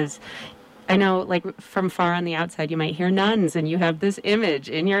characters, because I know, like, from far on the outside, you might hear nuns, and you have this image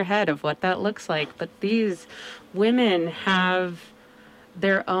in your head of what that looks like, but these women have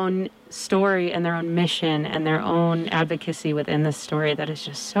their own story and their own mission and their own advocacy within this story that is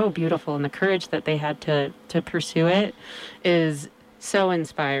just so beautiful, and the courage that they had to pursue it is so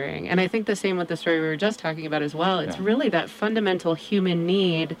inspiring. And I think the same with the story we were just talking about as well. It's really that fundamental human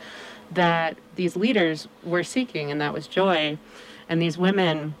need that these leaders were seeking, and that was joy. And these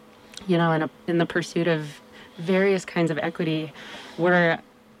women, in the pursuit of various kinds of equity, were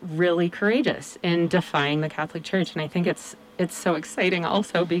really courageous in defying the Catholic Church. And I think it's so exciting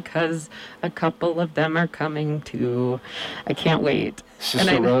also because a couple of them are coming to, I can't wait.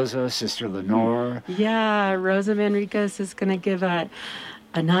 Sister Rosa, Sister Lenore. Yeah, Rosa Manricas is going to give a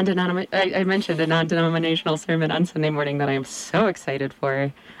I mentioned a non-denominational sermon on Sunday morning that I am so excited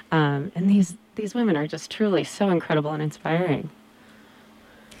for. And these women are just truly so incredible and inspiring.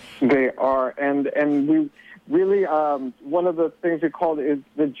 They are, and we really, one of the things we call it is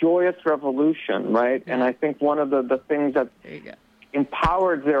the joyous revolution, right? Yeah. And I think one of the things that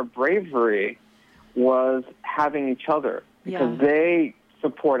empowered their bravery was having each other, because they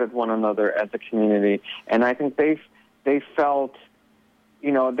supported one another as a community. And I think they felt,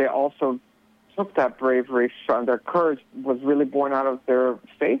 they also took that bravery from their courage was really born out of their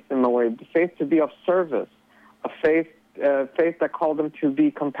faith in the way, the faith to be of service, a faith that called them to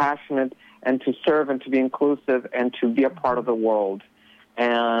be compassionate and to serve and to be inclusive and to be a part of the world.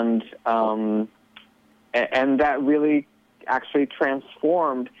 And that really actually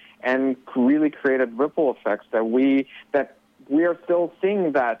transformed and really created ripple effects that we are still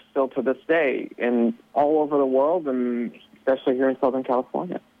seeing that still to this day in all over the world, and especially here in Southern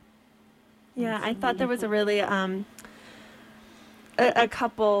California. Yeah, I thought there was a really a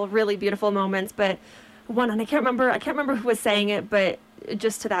couple really beautiful moments, but one, and I can't remember who was saying it, but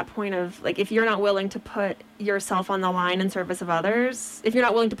just to that point of, like, if you're not willing to put yourself on the line in service of others, if you're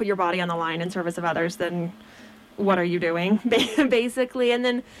not willing to put your body on the line in service of others, then what are you doing, basically? And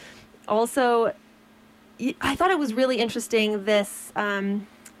then also, I thought it was really interesting, this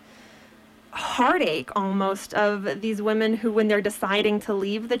heartache almost of these women who, when they're deciding to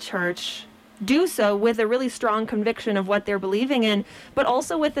leave the church, do so with a really strong conviction of what they're believing in, but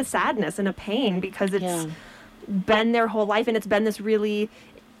also with a sadness and a pain, because it's been their whole life, and it's been this really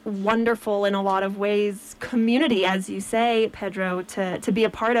wonderful, in a lot of ways, community, as you say, Pedro, to be a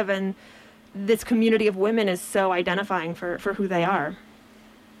part of, and this community of women is so identifying for who they are.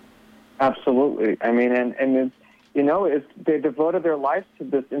 Absolutely. I mean, and it's, they devoted their lives to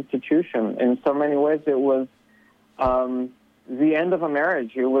this institution. In so many ways, it was the end of a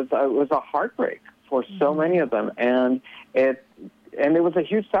marriage. It was a heartbreak for so many of them, and it was a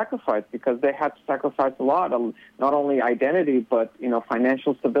huge sacrifice, because they had to sacrifice a lot, not only identity but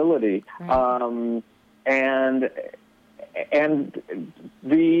financial stability, right. And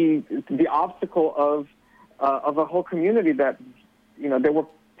the obstacle of a whole community that they were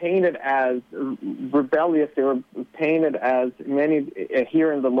painted as rebellious. They were painted as many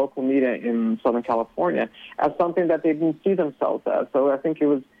here in the local media in Southern California as something that they didn't see themselves as. So I think it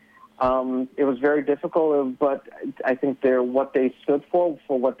was very difficult, but I think what they stood for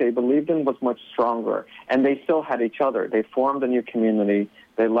what they believed in, was much stronger. And they still had each other. They formed a new community.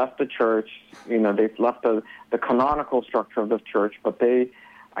 They left the church. They left the canonical structure of the church, but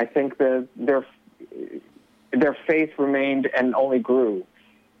I think that their faith remained and only grew,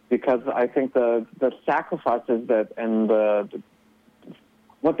 because I think the sacrifices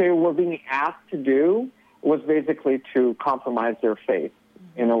what they were being asked to do was basically to compromise their faith,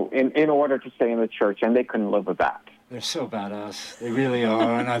 in order to stay in the church, and they couldn't live with that. They're so badass. They really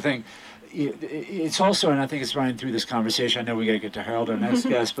are. And I think it's also, and I think it's running through this conversation, I know we got to get to Harold, our next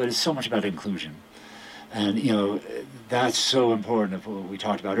guest, but it's so much about inclusion. And, that's so important of what we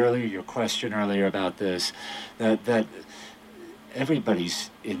talked about earlier, your question earlier about this, that everybody's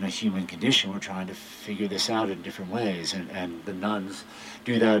in a human condition. We're trying to figure this out in different ways, and the nuns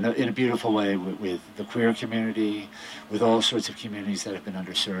do that in a beautiful way with the queer community, with all sorts of communities that have been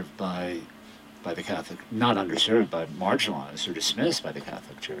underserved by the Catholic, not underserved, but marginalized or dismissed by the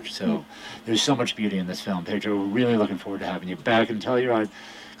Catholic Church. So there's so much beauty in this film. Pedro, we're really looking forward to having you back in Telluride,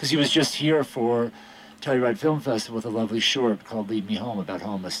 because he was just here for Telluride Film Festival with a lovely short called Lead Me Home about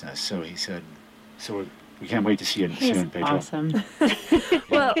homelessness. So he said, we can't wait to see you soon, Pedro. Awesome.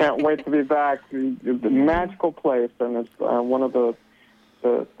 Well, Can't wait to be back. The magical place, and it's one of the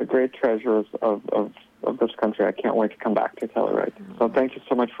great treasures of this country. I can't wait to come back to Telluride. So thank you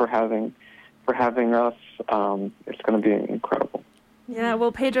so much for having us. It's going to be incredible. yeah,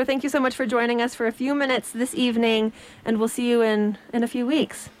 well, Pedro, thank you so much for joining us for a few minutes this evening, and we'll see you in a few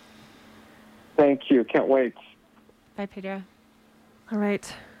weeks. Thank you. Can't wait. Bye, Pedro. All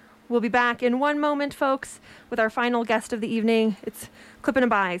right. We'll be back in one moment, folks, with our final guest of the evening. It's clipping a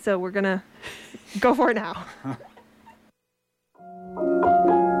bye, so we're going to go for it now.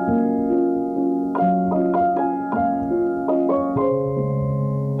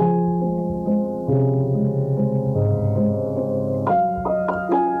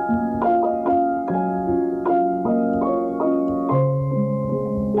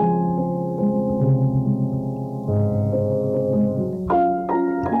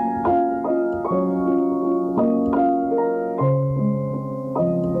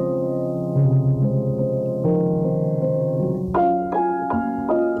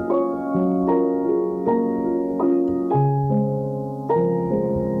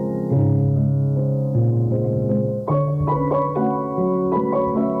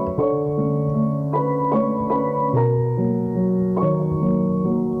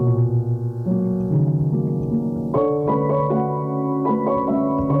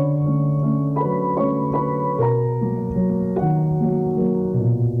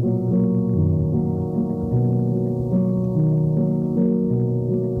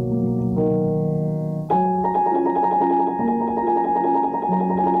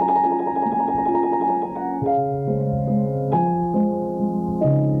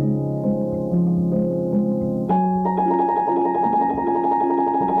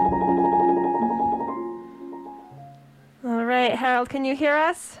 Harold, can you hear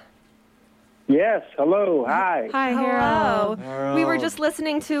us? Yes. Hello. Hi. Hi, Hello. Harold. We were just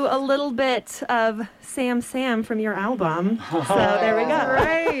listening to a little bit of Sam from your album. So there we go.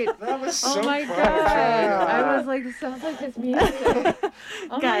 Right. That was so Oh my fun. god. I was like, it sounds like his music.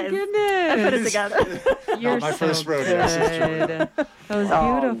 Oh Guys, my goodness. I put it together. You're my so first rodeo, sister. good. That was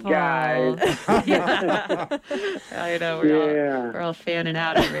Oh, beautiful. guys. Yeah. I know. We're all fanning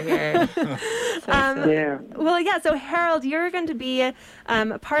out over here. Yeah. Well, yeah, so Harold, you're going to be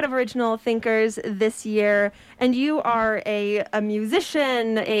part of Original Thinkers this year, and you are a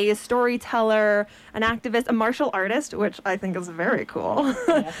musician, a storyteller, an activist, a martial artist, which I think is very cool.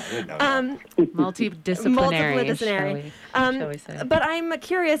 I didn't know that. Multidisciplinary. Shall we say. But I'm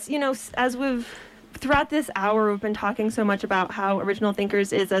curious, as throughout this hour, we've been talking so much about how Original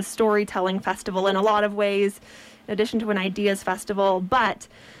Thinkers is a storytelling festival in a lot of ways, in addition to an ideas festival.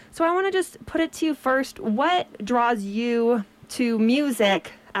 So I want to just put it to you first. What draws you to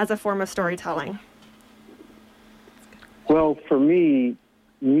music as a form of storytelling? Well, for me,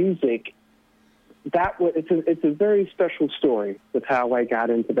 music, it's a very special story with how I got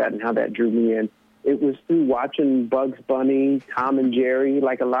into that and how that drew me in. It was through watching Bugs Bunny, Tom and Jerry,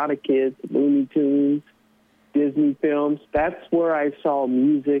 like a lot of kids, Looney Tunes, Disney films. That's where I saw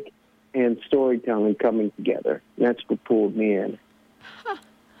music and storytelling coming together. That's what pulled me in.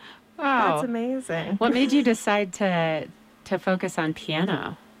 Wow. That's amazing. What made you decide to focus on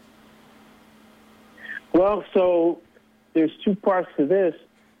piano? Well, so there's two parts to this.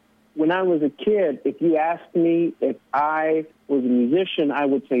 When I was a kid, if you asked me if I was a musician, I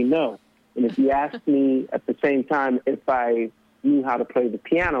would say no. And if you asked me at the same time if I knew how to play the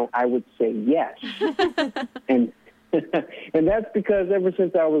piano, I would say yes. and that's because ever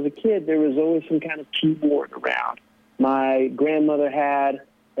since I was a kid, there was always some kind of keyboard around. My grandmother had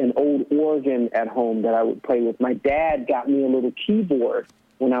an old organ at home that I would play with. My dad got me a little keyboard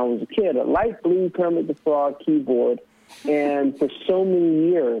when I was a kid, a light blue Kermit the Frog keyboard. And for so many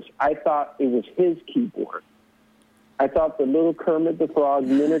years, I thought it was his keyboard. I thought the little Kermit the Frog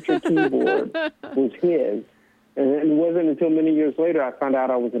miniature keyboard was his. And it wasn't until many years later I found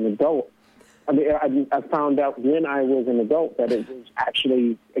out I was an adult. I found out when I was an adult that it was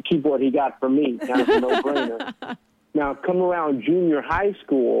actually a keyboard he got for me. Kind of a no-brainer. Now, come around junior high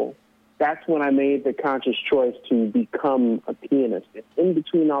school, that's when I made the conscious choice to become a pianist. And in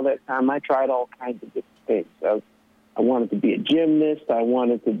between all that time, I tried all kinds of different things. I wanted to be a gymnast. I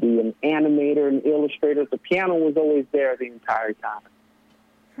wanted to be an animator, an illustrator. The piano was always there the entire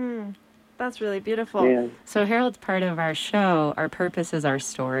time. That's really beautiful. Yeah. So Harold's part of our show. Our purpose is our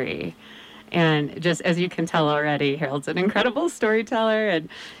story. And just as you can tell already, Harold's an incredible storyteller. And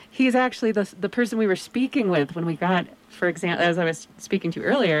he's actually the person we were speaking with when we got, for example, as I was speaking to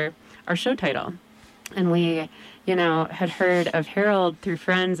earlier, our show title. And we, had heard of Harold through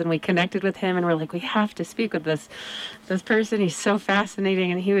friends, and we connected with him, and we're like, we have to speak with this person. He's so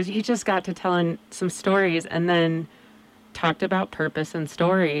fascinating. And he just got to telling some stories and then talked about purpose and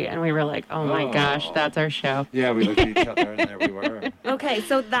story, and we were like, oh my gosh, that's our show. Yeah, we looked at each other and there we were. Okay,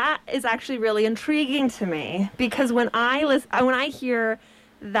 so that is actually really intriguing to me, because when I hear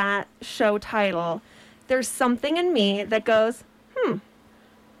that show title, there's something in me that goes, I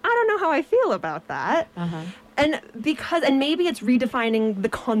don't know how I feel about that. And maybe it's redefining the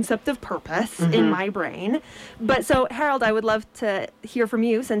concept of purpose in my brain. But so, Harold, I would love to hear from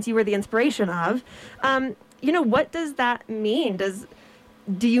you, since you were the inspiration of, what does that mean?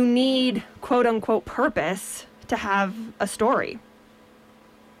 Do you need quote unquote purpose to have a story?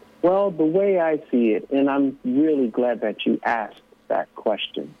 Well, the way I see it, and I'm really glad that you asked that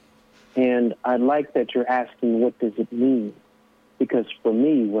question, and I like that you're asking, what does it mean? Because for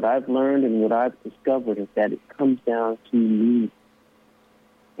me, what I've learned and what I've discovered is that it comes down to meaning.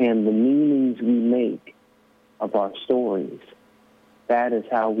 And the meanings we make of our stories, that is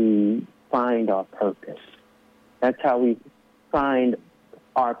how we find our purpose. That's how we find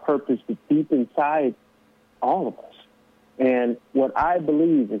our purpose deep inside all of us. And what I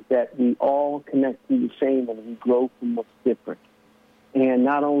believe is that we all connect to the same and we grow from what's different. And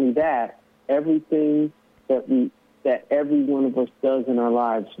not only that, everything that every one of us does in our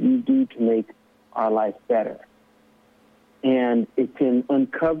lives, we do to make our life better. And it's in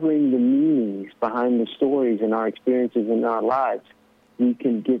uncovering the meanings behind the stories and our experiences in our lives, we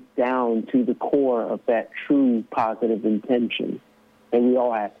can get down to the core of that true positive intention that we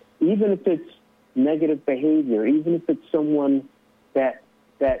all have. Even if it's negative behavior, even if it's someone that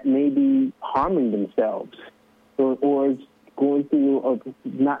may be harming themselves or is going through or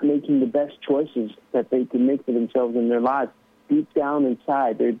not making the best choices that they can make for themselves in their lives, deep down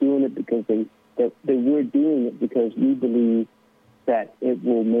inside, they're doing it because we're doing it because we believe that it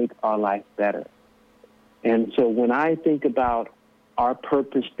will make our life better. And so when I think about our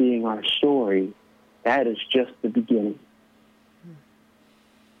purpose being our story, that is just the beginning.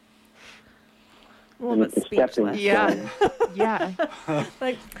 A little bit speechless. Yeah. Yeah.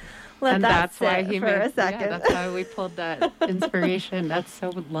 Like, let and that that's why sit he for made, a second. Yeah, that's why we pulled that inspiration. That's so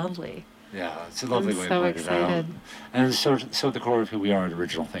lovely. Yeah, it's a lovely way so to put it out. excited. And so the core of who we are at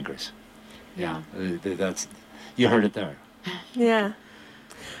Original Thinkers. Yeah, that's, you heard it there. Yeah.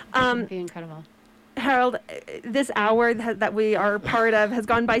 It'd be incredible. Harold, this hour that we are part of has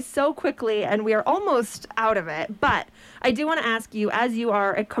gone by so quickly, and we are almost out of it. But I do want to ask you, as you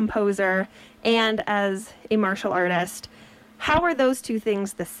are a composer and as a martial artist, how are those two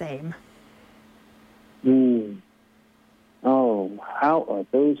things the same? Oh, how are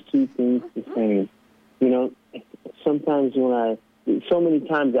those two things the same? Sometimes so many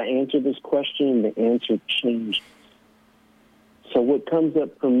times I answer this question, the answer changes. So what comes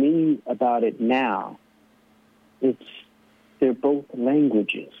up for me about it now, they're both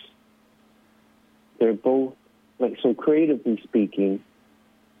languages. They're both, so creatively speaking,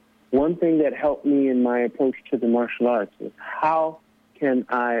 one thing that helped me in my approach to the martial arts is how can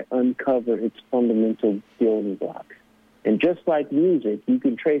I uncover its fundamental building blocks? And just like music, you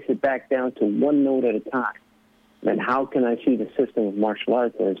can trace it back down to one note at a time. And how can I see the system of martial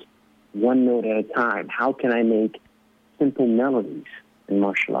arts as one note at a time? How can I make simple melodies in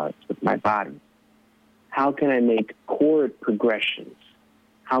martial arts with my body? How can I make chord progressions?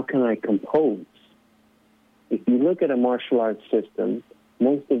 How can I compose? If you look at a martial arts system,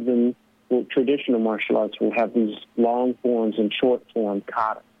 most of them, traditional martial arts will have these long forms and short form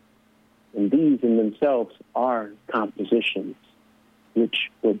katas. And these in themselves are compositions which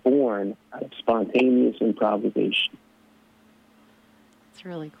were born out of spontaneous improvisation. It's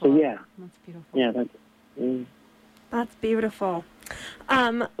really cool. So yeah. That's beautiful. Yeah, that's... That's beautiful.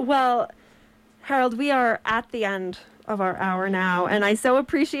 Well, Harold, we are at the end of our hour now, and I so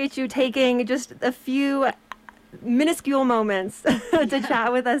appreciate you taking just a few minuscule moments to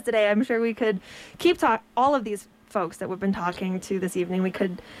chat with us today. I'm sure we could keep all of these folks that we've been talking to this evening, we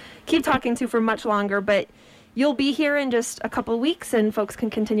could keep talking to for much longer, but you'll be here in just a couple weeks and folks can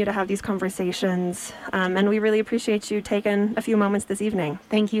continue to have these conversations. And we really appreciate you taking a few moments this evening.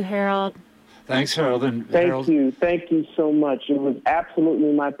 Thank you, Harold. Thanks, Harold. And Thank Harold, you so much. It was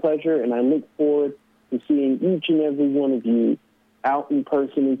absolutely my pleasure, and I look forward to seeing each and every one of you out in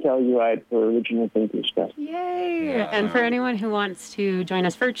person in Telluride for Original Thinkers Fest. Yay! Yeah. And for anyone who wants to join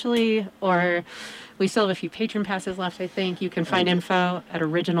us virtually, or we still have a few patron passes left, I think, you can find info at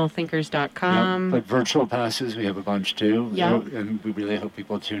originalthinkers.com. But virtual passes, we have a bunch too. Yeah. And we really hope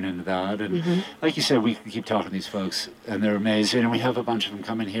people tune into that. And like you said, we keep talking to these folks, and they're amazing. And we have a bunch of them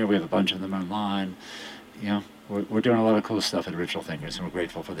coming here. We have a bunch of them online. You know, we're doing a lot of cool stuff at Original Thinkers, and we're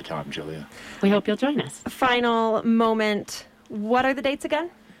grateful for the time, Julia. We hope you'll join us. Final moment. What are the dates again?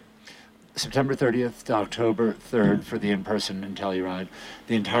 September 30th to October 3rd for the in-person in Telluride.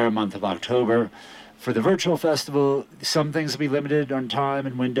 The entire month of October. For the virtual festival, some things will be limited on time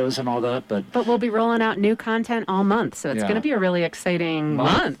and windows and all that, but we'll be rolling out new content all month, so it's going to be a really exciting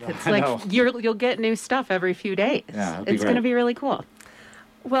month. It's like you'll get new stuff every few days. Yeah, it's going to be really cool.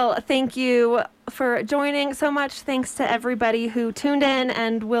 Well, thank you for joining so much. Thanks to everybody who tuned in,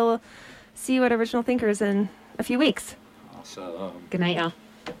 and we'll see you at Original Thinkers in a few weeks. So, good night, y'all.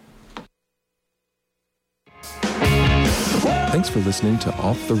 Thanks for listening to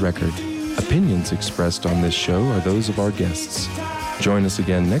Off the Record. Opinions expressed on this show are those of our guests. Join us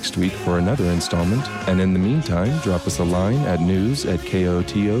again next week for another installment, and in the meantime, drop us a line at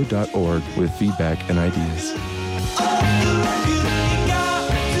news@koto.org with feedback and ideas.